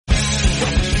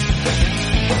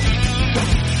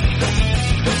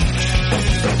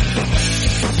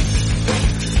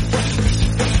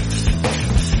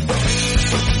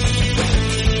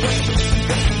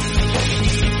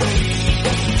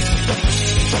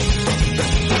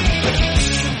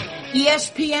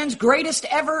ESPN's greatest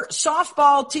ever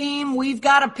softball team. We've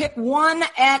got to pick one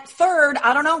at third.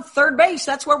 I don't know, third base.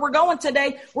 That's where we're going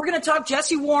today. We're going to talk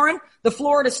Jessie Warren, the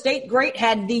Florida State great,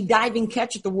 had the diving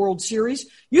catch at the World Series.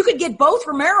 You could get both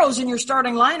Romeros in your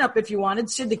starting lineup if you wanted.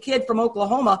 Sid the Kid from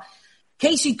Oklahoma.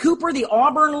 Casey Cooper, the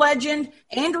Auburn legend.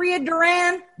 Andrea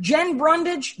Duran, Jen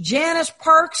Brundage, Janice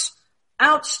Parks.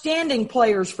 Outstanding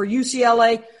players for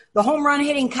UCLA. The home run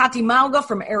hitting Kati Mauga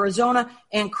from Arizona.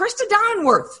 And Krista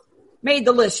Donworth made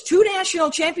the list. 2 national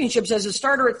championships as a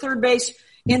starter at third base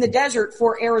in the desert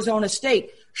for Arizona State.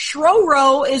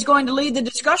 Schroro is going to lead the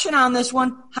discussion on this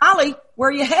one. Holly, where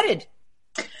are you headed?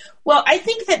 Well, I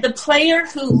think that the player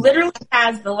who literally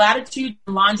has the latitude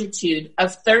and longitude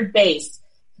of third base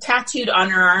tattooed on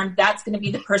her arm, that's going to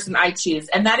be the person I choose,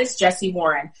 and that is Jessie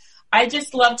Warren. I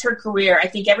just loved her career. I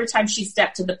think every time she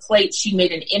stepped to the plate, she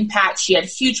made an impact. She had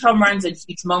huge home runs and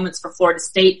huge moments for Florida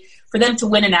State for them to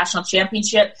win a national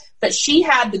championship. But she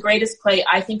had the greatest play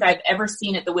I think I've ever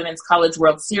seen at the Women's College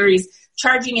World Series,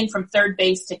 charging in from third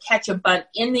base to catch a bunt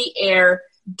in the air,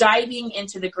 diving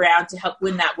into the ground to help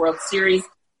win that World Series.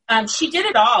 She did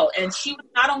it all, and she was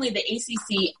not only the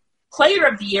ACC Player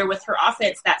of the Year with her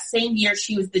offense. That same year,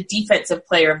 she was the Defensive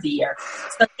Player of the Year.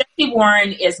 So Jessie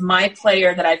Warren is my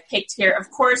player that I've picked here. Of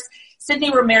course,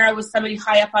 Sydney Romero was somebody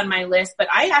high up on my list, but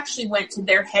I actually went to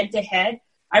their head-to-head.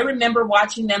 I remember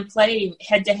watching them play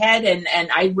head-to-head, and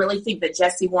I really think that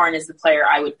Jessie Warren is the player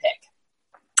I would pick.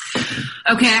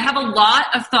 Okay, I have a lot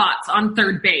of thoughts on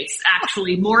third base,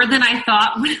 actually, more than I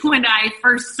thought when I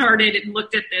first started and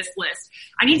looked at this list.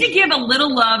 I need to give a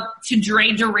little love to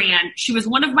Dre Duran. She was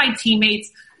one of my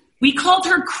teammates. We called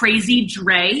her Crazy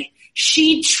Dre.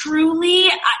 She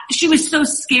was so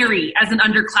scary as an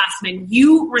underclassman.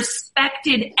 You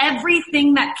respected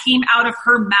everything that came out of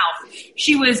her mouth.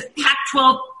 She was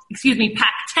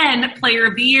Pac-10 Player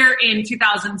of the Year in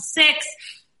 2006.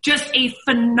 Just a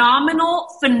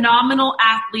phenomenal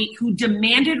athlete who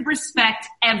demanded respect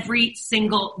every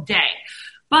single day.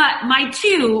 But my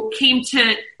two came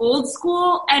to old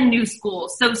school and new school.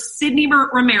 So Sydney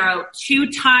Romero,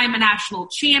 2-time national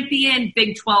champion,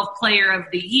 Big 12 Player of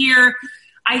the Year.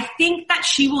 I think that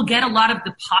she will get a lot of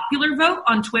the popular vote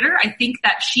on Twitter. I think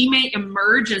that she may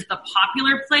emerge as the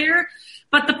popular player.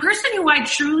 But the person who I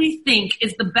truly think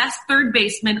is the best third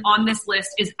baseman on this list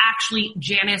is actually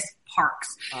Janice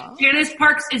Parks. Janice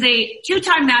Parks is a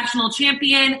 2-time national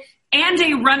champion and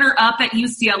a runner-up at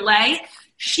UCLA.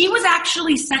 She was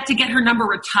actually set to get her number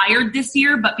retired this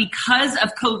year, but because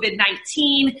of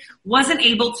COVID-19, wasn't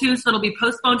able to, so it'll be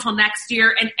postponed till next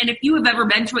year. And if you have ever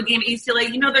been to a game at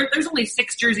UCLA, you know there's only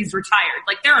 6 jerseys retired.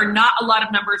 Like, there are not a lot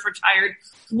of numbers retired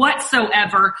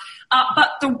whatsoever.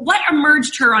 But what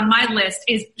emerged her on my list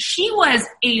is she was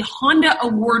a Honda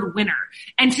Award winner.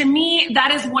 And to me,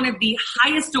 that is one of the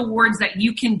highest awards that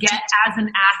you can get as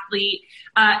an athlete.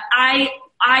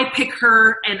 I pick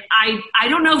her, and I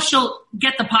don't know if she'll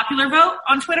get the popular vote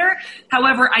on Twitter.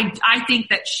 However, I think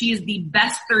that she is the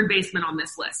best third baseman on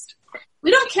this list. We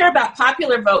don't care about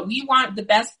popular vote. We want the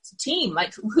best team.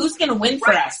 Like, who's going to win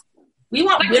for us? We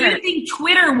want winners. Do you think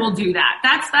Twitter will do that?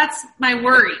 That's my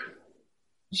worry.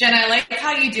 Jen, I like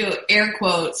how you do air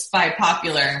quotes by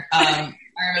popular. I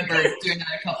remember doing that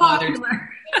a couple other times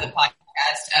on the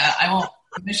podcast.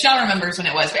 Michelle remembers when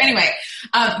it was. But anyway,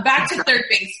 back to third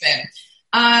baseman.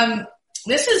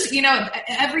 This is,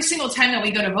 every single time that we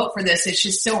go to vote for this, it's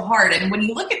just so hard. And when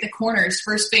you look at the corners,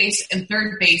 first base and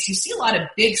third base, you see a lot of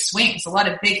big swings, a lot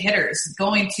of big hitters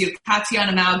going to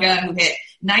Katiana Mauga, who hit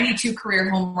 92 career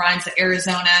home runs at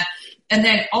Arizona. And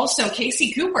then also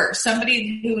Casey Cooper,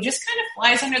 somebody who just kind of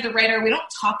flies under the radar. We don't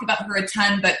talk about her a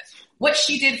ton, but what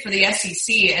she did for the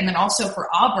SEC and then also for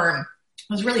Auburn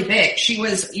was really big. She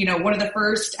was, one of the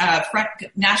first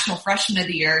national freshman of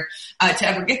the year to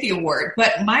ever get the award.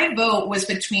 But my vote was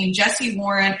between Jessie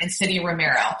Warren and Sydney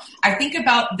Romero. I think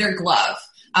about their glove.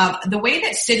 The way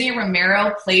that Sydney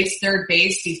Romero plays third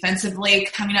base defensively,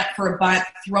 coming up for a bunt,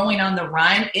 throwing on the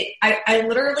run, I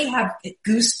literally have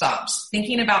goosebumps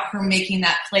thinking about her making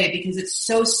that play because it's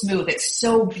so smooth. It's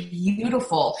so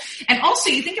beautiful. And also,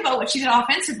 you think about what she did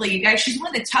offensively, you guys. She's one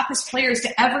of the toughest players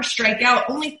to ever strike out.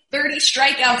 Only 30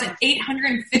 strikeouts and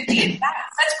 850 at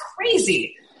bats. That's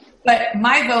crazy. But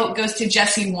my vote goes to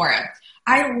Jessie Warren.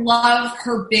 I love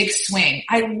her big swing.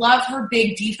 I love her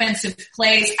big defensive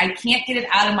plays. I can't get it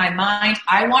out of my mind.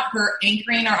 I want her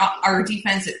anchoring our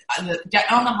defense on the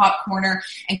hot corner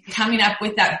and coming up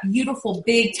with that beautiful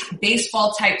big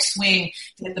baseball type swing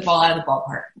to hit the ball out of the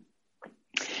ballpark.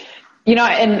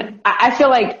 And I feel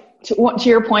like to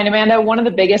your point, Amanda, one of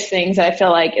the biggest things that I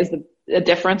feel like is the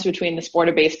difference between the sport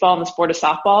of baseball and the sport of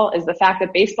softball is the fact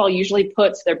that baseball usually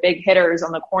puts their big hitters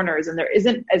on the corners and there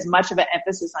isn't as much of an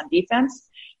emphasis on defense,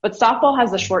 but softball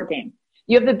has the short game.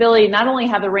 You have the ability not only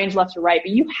have the range left to right,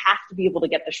 but you have to be able to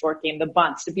get the short game, the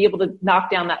bunts, to be able to knock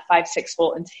down that 5-6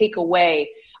 hole and take away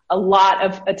a lot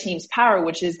of a team's power,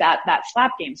 which is that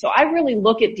slap game. So I really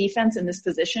look at defense in this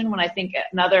position when I think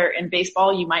another in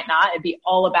baseball, you might not. It'd be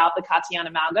all about the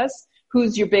Katiana Malgas,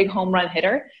 who's your big home run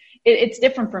hitter. It's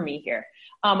different for me here.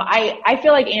 I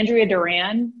feel like Andrea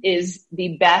Duran is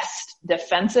the best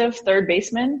defensive third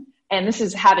baseman. And this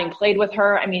is having played with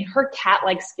her. I mean, her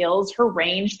cat-like skills, her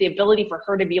range, the ability for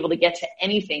her to be able to get to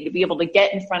anything, to be able to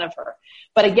get in front of her.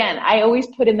 But again, I always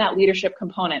put in that leadership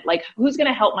component. Like, who's going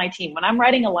to help my team? When I'm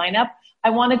writing a lineup, I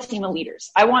want a team of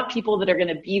leaders. I want people that are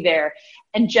going to be there.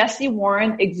 And Jessie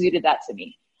Warren exuded that to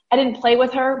me. I didn't play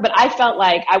with her, but I felt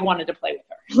like I wanted to play with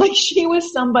her. Like, she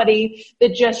was somebody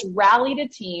that just rallied a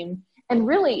team. And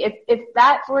really, if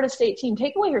that Florida State team,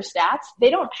 take away her stats, they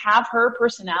don't have her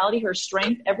personality, her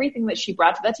strength, everything that she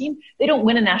brought to that team, they don't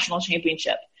win a national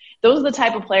championship. Those are the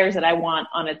type of players that I want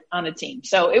on a team.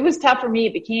 So it was tough for me.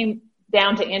 It became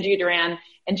down to Andrea Duran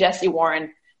and Jessie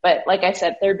Warren. But like I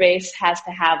said, third base has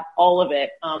to have all of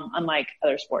it, unlike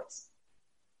other sports.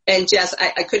 And Jess,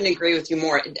 I couldn't agree with you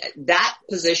more. That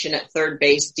position at third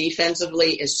base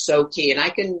defensively is so key. And I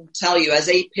can tell you as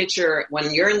a pitcher,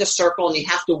 when you're in the circle and you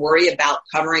have to worry about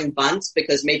covering bunts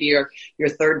because maybe your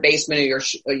third baseman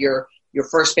or your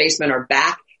first baseman are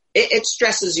back, it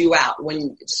stresses you out.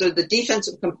 So the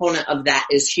defensive component of that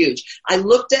is huge. I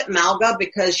looked at Malga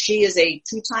because she is a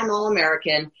 2-time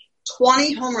All-American,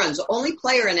 20 home runs, the only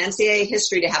player in NCAA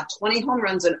history to have 20 home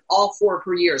runs in all 4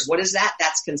 careers. What is that?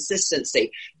 That's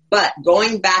consistency. But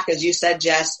going back, as you said,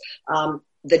 Jess,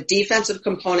 the defensive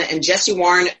component and Jessie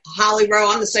Warren, Holly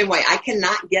Rowe, I'm the same way. I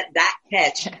cannot get that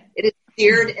catch. It is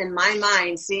seared in my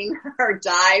mind seeing her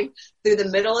dive through the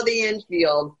middle of the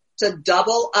infield to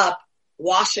double up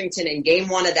Washington in game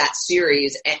 1 of that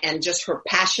series and just her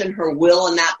passion, her will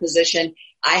in that position.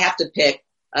 I have to pick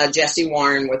Jessie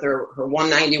Warren with her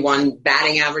 191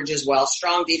 batting average as well,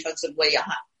 strong defensively,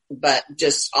 but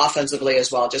just offensively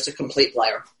as well, just a complete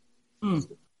player.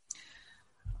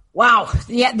 Wow.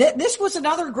 Yeah, this was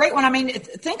another great one. I mean,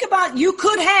 think about, you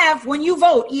could have, when you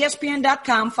vote,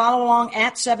 ESPN.com, follow along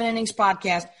at 7 Innings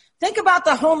Podcast. Think about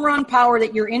the home run power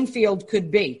that your infield could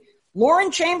be.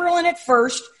 Lauren Chamberlain at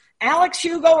first, Alex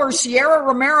Hugo or Sierra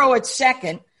Romero at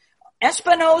second,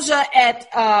 Espinoza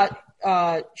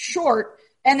at short,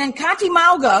 and then Kati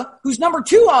Malga, who's number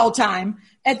 2 all time,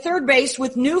 at third base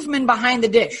with Newman behind the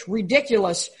dish.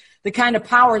 Ridiculous, the kind of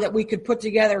power that we could put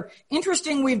together.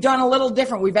 Interesting, we've done a little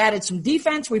different. We've added some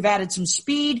defense. We've added some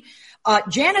speed.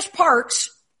 Janice Parks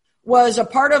was a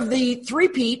part of the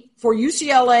three-peat for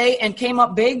UCLA and came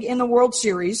up big in the World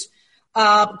Series.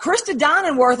 Krista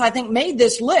Donenworth, I think, made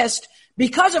this list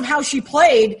because of how she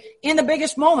played in the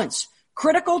biggest moments.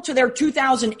 Critical to their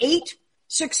 2008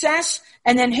 success,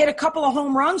 and then hit a couple of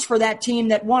home runs for that team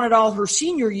that won it all her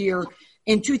senior year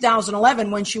in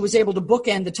 2011 when she was able to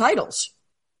bookend the titles.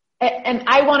 And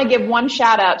I want to give one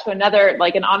shout out to another,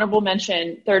 like an honorable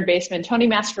mention, third baseman, Tony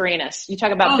Mascarenas. You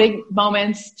talk about big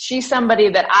moments. She's somebody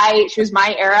that she was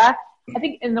my era. I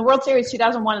think in the World Series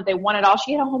 2001 that they won it all,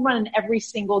 she had a home run in every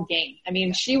single game. I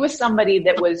mean, she was somebody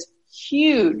that was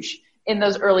huge in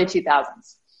those early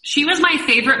 2000s. She was my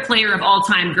favorite player of all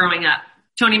time growing up,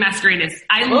 Tony Mascarenas.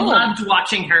 I loved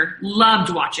watching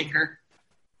her.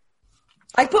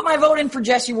 I put my vote in for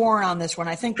Jessie Warren on this one.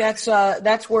 I think that's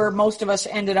where most of us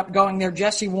ended up going there.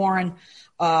 Jessie Warren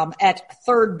at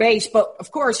third base. But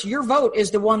of course, your vote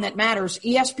is the one that matters.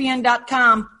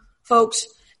 ESPN.com, folks,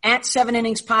 at 7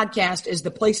 Innings Podcast is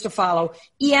the place to follow.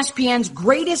 ESPN's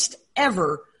greatest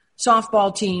ever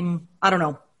softball team. I don't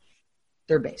know.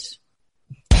 Third base.